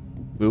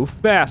 Move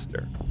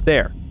faster.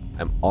 There.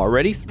 I'm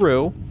already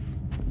through,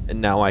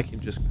 and now I can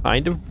just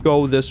kind of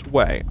go this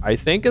way. I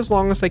think as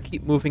long as I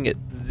keep moving at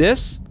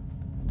this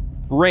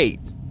rate,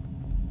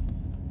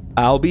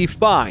 I'll be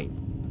fine.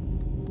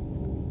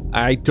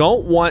 I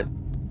don't want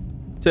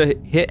to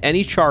hit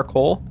any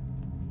charcoal,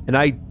 and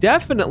I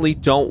definitely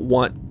don't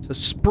want to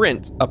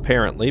sprint,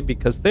 apparently,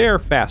 because they're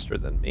faster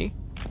than me.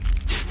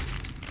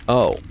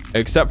 Oh,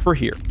 except for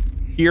here.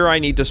 Here I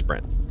need to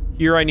sprint.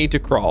 Here I need to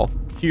crawl.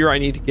 Here I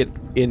need to get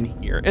in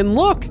here. And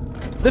look,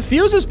 the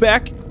fuse is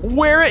back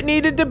where it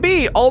needed to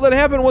be. All that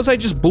happened was I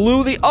just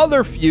blew the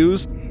other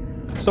fuse,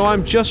 so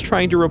I'm just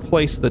trying to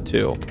replace the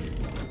two.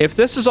 If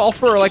this is all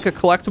for like a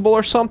collectible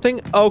or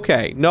something,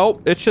 okay.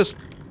 Nope, it's just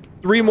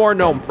 3 more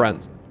gnome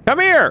friends. Come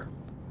here!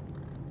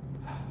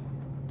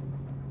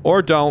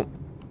 Or don't.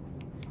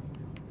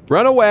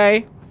 Run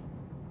away.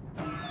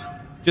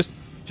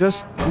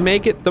 Just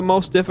make it the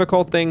most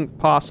difficult thing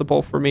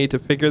possible for me to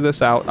figure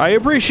this out. I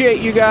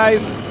appreciate you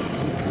guys.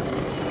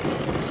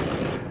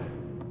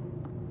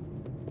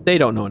 They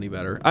don't know any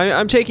better.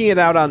 I'm taking it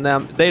out on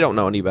them. They don't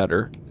know any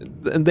better.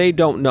 And they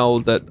don't know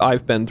that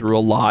I've been through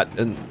a lot,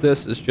 and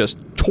this is just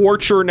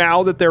torture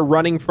now that they're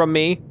running from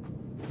me.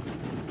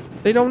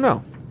 They don't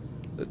know.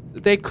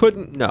 They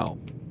couldn't know.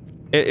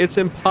 It's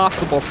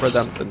impossible for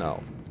them to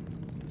know.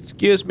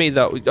 Excuse me,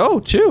 though.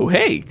 Oh, 2.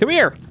 Hey, come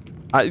here.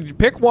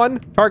 Pick one,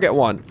 target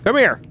one. Come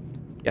here.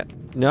 Yeah.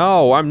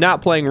 No, I'm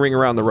not playing Ring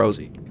Around the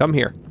Rosie. Come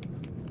here.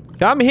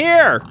 Come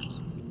here.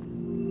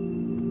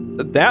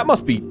 That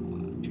must be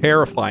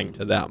terrifying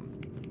to them.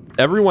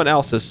 Everyone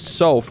else is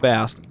so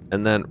fast.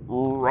 And then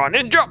run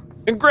and jump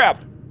and grab.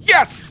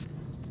 Yes!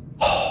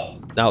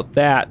 Now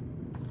that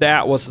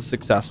was a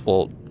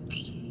successful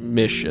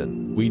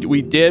mission.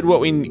 We did what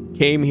we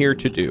came here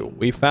to do.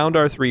 We found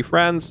our 3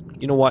 friends.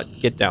 You know what?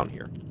 Get down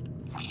here.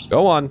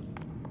 Go on.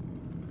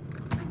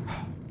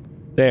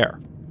 There.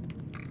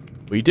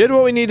 We did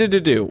what we needed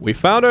to do. We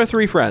found our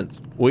 3 friends.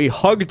 We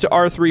hugged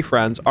our 3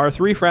 friends. Our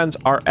 3 friends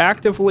are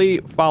actively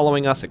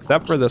following us,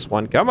 except for this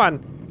one. Come on.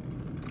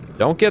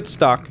 Don't get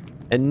stuck.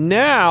 And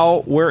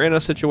now we're in a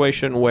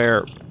situation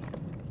where...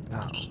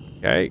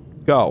 Okay,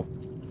 go.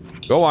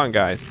 Go on,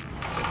 guys.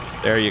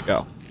 There you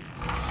go.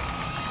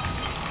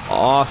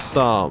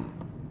 Awesome.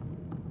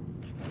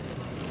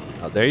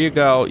 Now, there you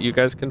go. You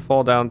guys can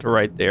fall down to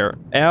right there.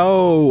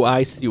 Oh,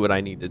 I see what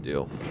I need to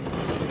do.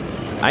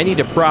 I need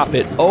to prop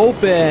it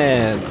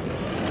open.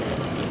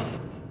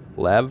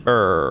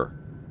 Clever.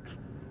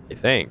 I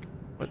think.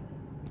 What?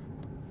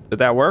 Did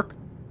that work?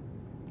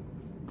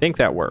 I think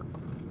that worked.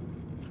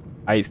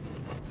 I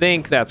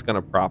think that's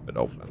gonna prop it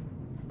open.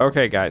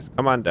 Okay, guys,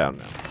 come on down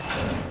now.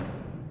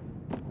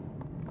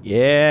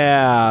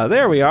 Yeah,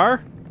 there we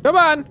are. Come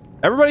on,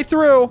 everybody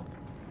through.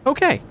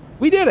 Okay,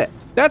 we did it.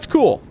 That's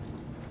cool.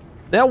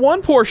 Now,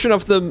 one portion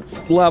of the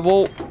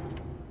level,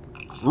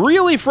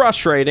 really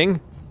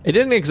frustrating. It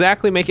didn't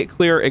exactly make it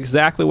clear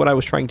exactly what I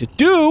was trying to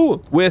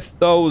do with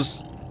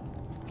those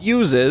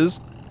fuses,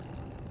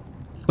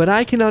 but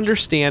I can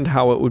understand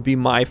how it would be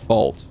my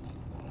fault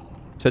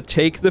to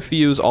take the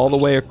fuse all the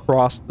way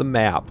across the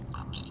map,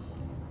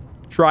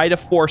 try to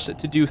force it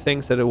to do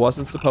things that it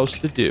wasn't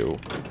supposed to do,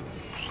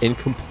 in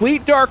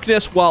complete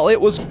darkness while it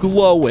was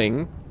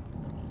glowing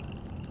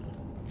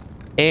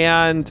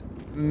and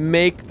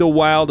make the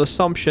wild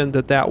assumption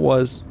that that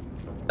was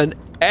an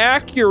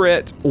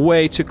accurate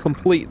way to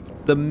complete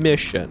the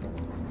mission.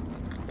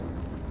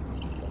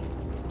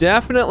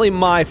 Definitely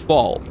my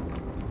fault.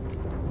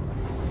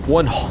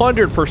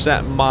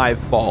 100% my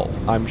fault,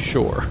 I'm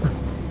sure.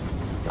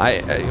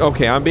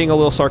 Okay, I'm being a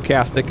little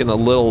sarcastic and a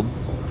little...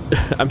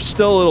 I'm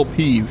still a little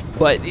peeved,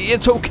 but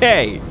it's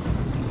okay.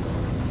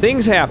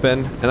 Things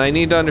happen, and I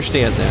need to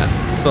understand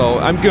that. So,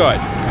 I'm good.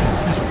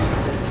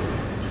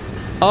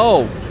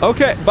 Oh,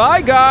 okay.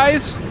 Bye,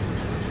 guys.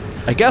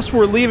 I guess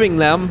we're leaving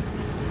them.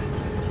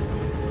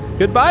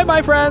 Goodbye,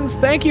 my friends.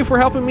 Thank you for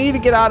helping me to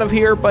get out of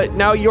here, but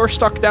now you're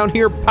stuck down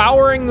here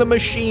powering the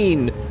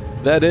machine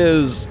that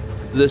is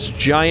this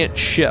giant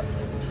ship.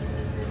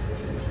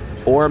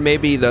 Or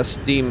maybe the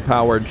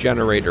steam-powered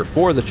generator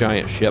for the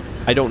giant ship.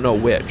 I don't know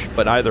which,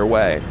 but either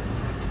way.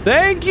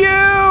 Thank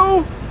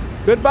you!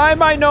 Goodbye,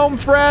 my gnome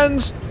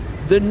friends.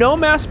 The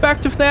gnome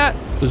aspect of that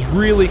was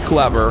really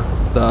clever.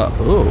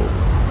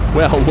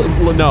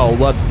 Well, no,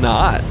 let's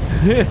not.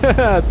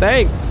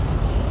 Thanks.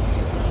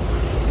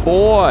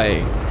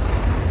 Boy,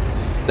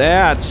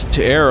 that's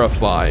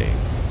terrifying.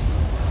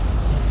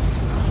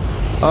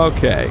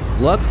 Okay,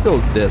 let's go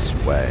this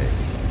way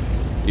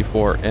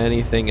before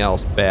anything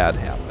else bad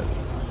happens.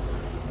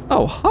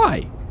 Oh,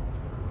 hi.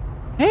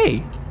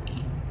 Hey.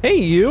 Hey,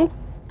 you.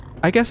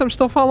 I guess I'm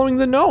still following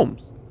the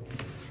gnomes.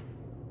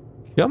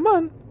 Come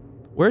on.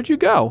 Where'd you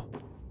go?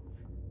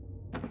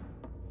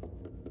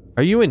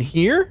 Are you in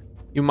here?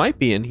 You might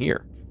be in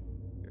here.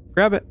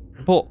 Grab it.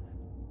 Pull.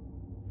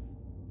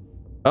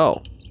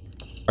 Oh.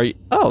 Are you?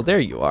 Oh,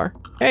 there you are.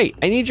 Hey,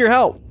 I need your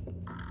help.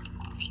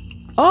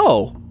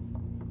 Oh.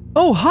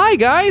 Oh, hi,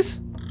 guys.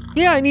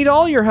 Yeah, I need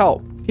all your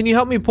help. Can you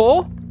help me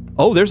pull?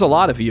 Oh, there's a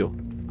lot of you.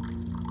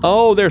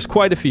 Oh, there's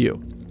quite a few.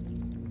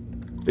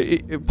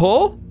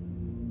 Pull?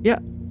 Yeah,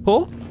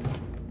 pull.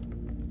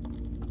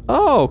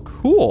 Oh,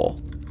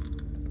 cool.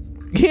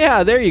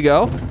 Yeah, there you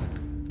go.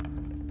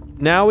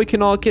 Now we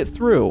can all get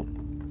through.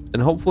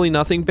 And hopefully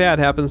nothing bad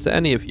happens to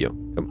any of you.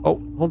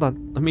 Oh, hold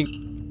on. Let me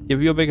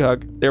give you a big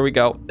hug. There we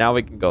go. Now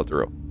we can go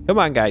through. Come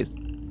on, guys.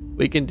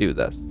 We can do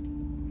this.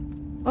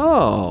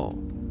 Oh.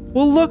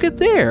 Well, look at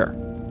there.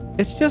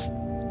 It's just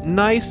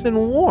nice and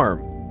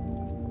warm.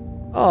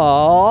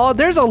 Oh,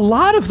 there's a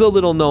lot of the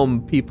little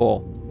gnome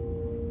people.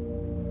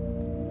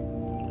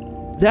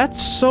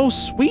 That's so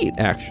sweet,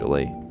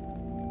 actually.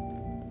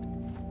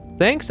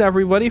 Thanks,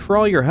 everybody, for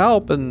all your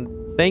help, and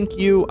thank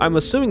you. I'm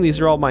assuming these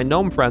are all my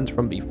gnome friends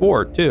from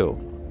before, too.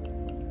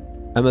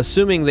 I'm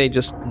assuming they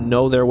just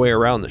know their way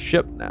around the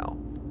ship now.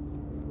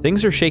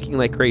 Things are shaking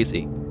like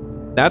crazy.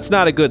 That's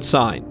not a good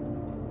sign.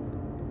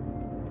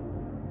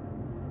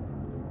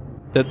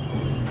 That's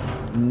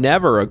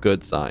never a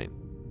good sign.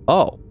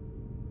 Oh.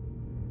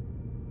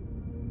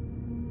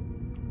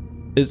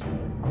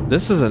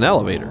 This is an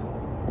elevator.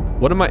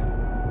 What am I?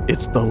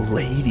 It's the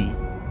lady.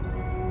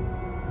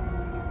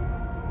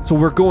 So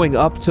we're going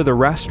up to the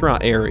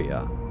restaurant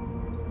area.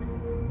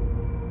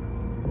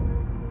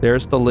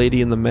 There's the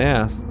lady in the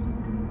mask.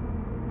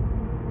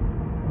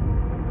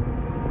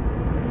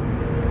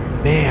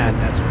 Man,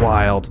 that's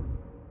wild.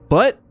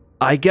 But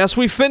I guess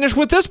we finished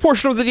with this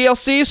portion of the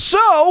DLC,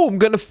 so I'm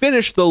going to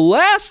finish the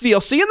last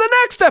DLC in the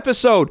next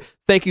episode.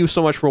 Thank you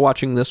so much for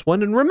watching this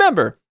one, and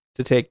remember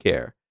to take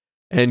care.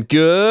 And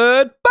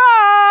goodbye!